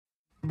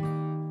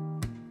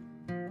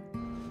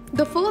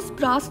The first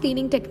brass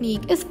cleaning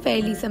technique is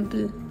fairly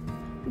simple.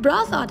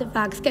 Brass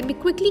artifacts can be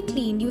quickly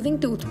cleaned using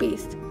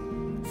toothpaste.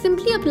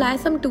 Simply apply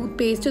some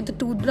toothpaste to the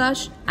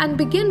toothbrush and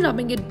begin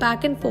rubbing it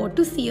back and forth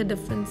to see a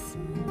difference.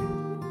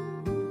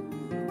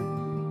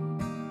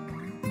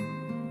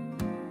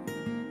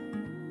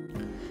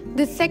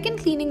 This second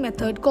cleaning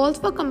method calls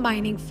for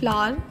combining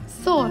flour,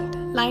 salt,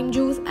 lime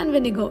juice and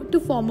vinegar to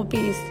form a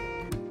paste.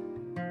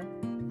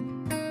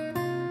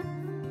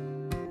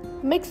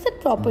 Mix it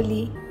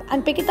properly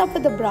and pick it up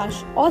with a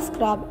brush or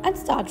scrub and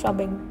start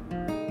rubbing.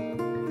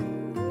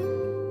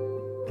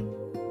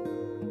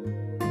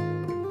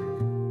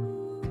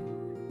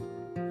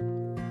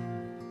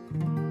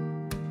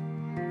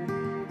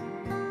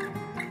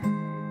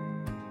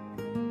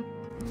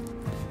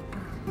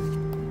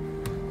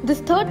 This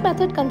third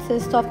method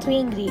consists of 3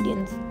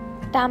 ingredients: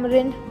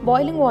 tamarind,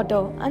 boiling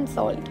water and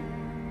salt.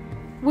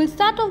 We'll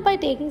start off by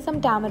taking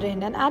some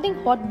tamarind and adding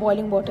hot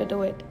boiling water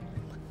to it.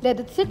 Let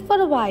it sit for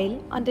a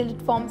while until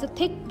it forms a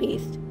thick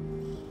paste.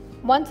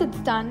 Once it's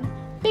done,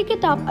 pick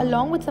it up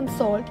along with some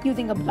salt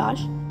using a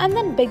brush and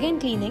then begin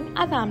cleaning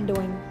as I'm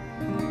doing.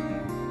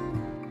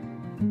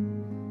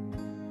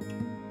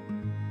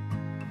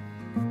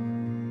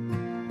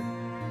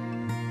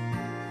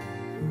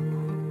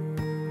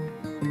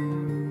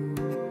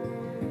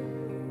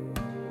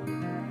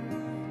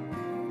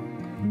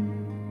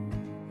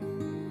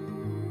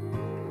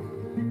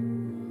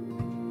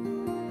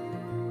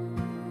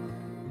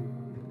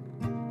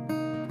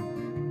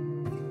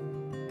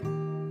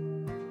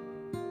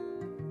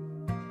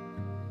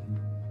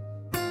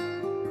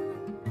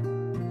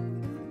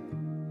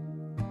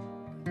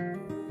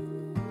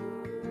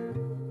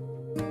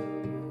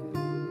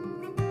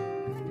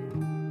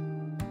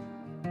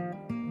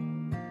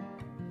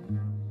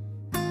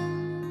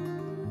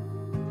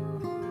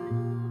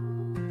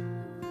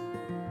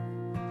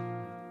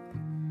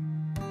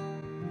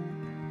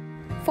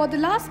 For the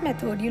last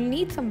method, you'll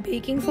need some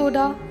baking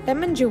soda,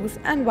 lemon juice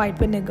and white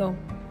vinegar.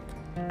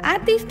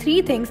 Add these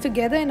 3 things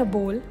together in a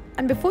bowl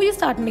and before you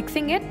start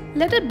mixing it,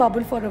 let it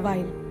bubble for a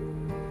while.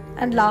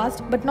 And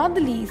last but not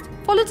the least,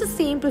 follow the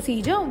same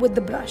procedure with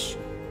the brush.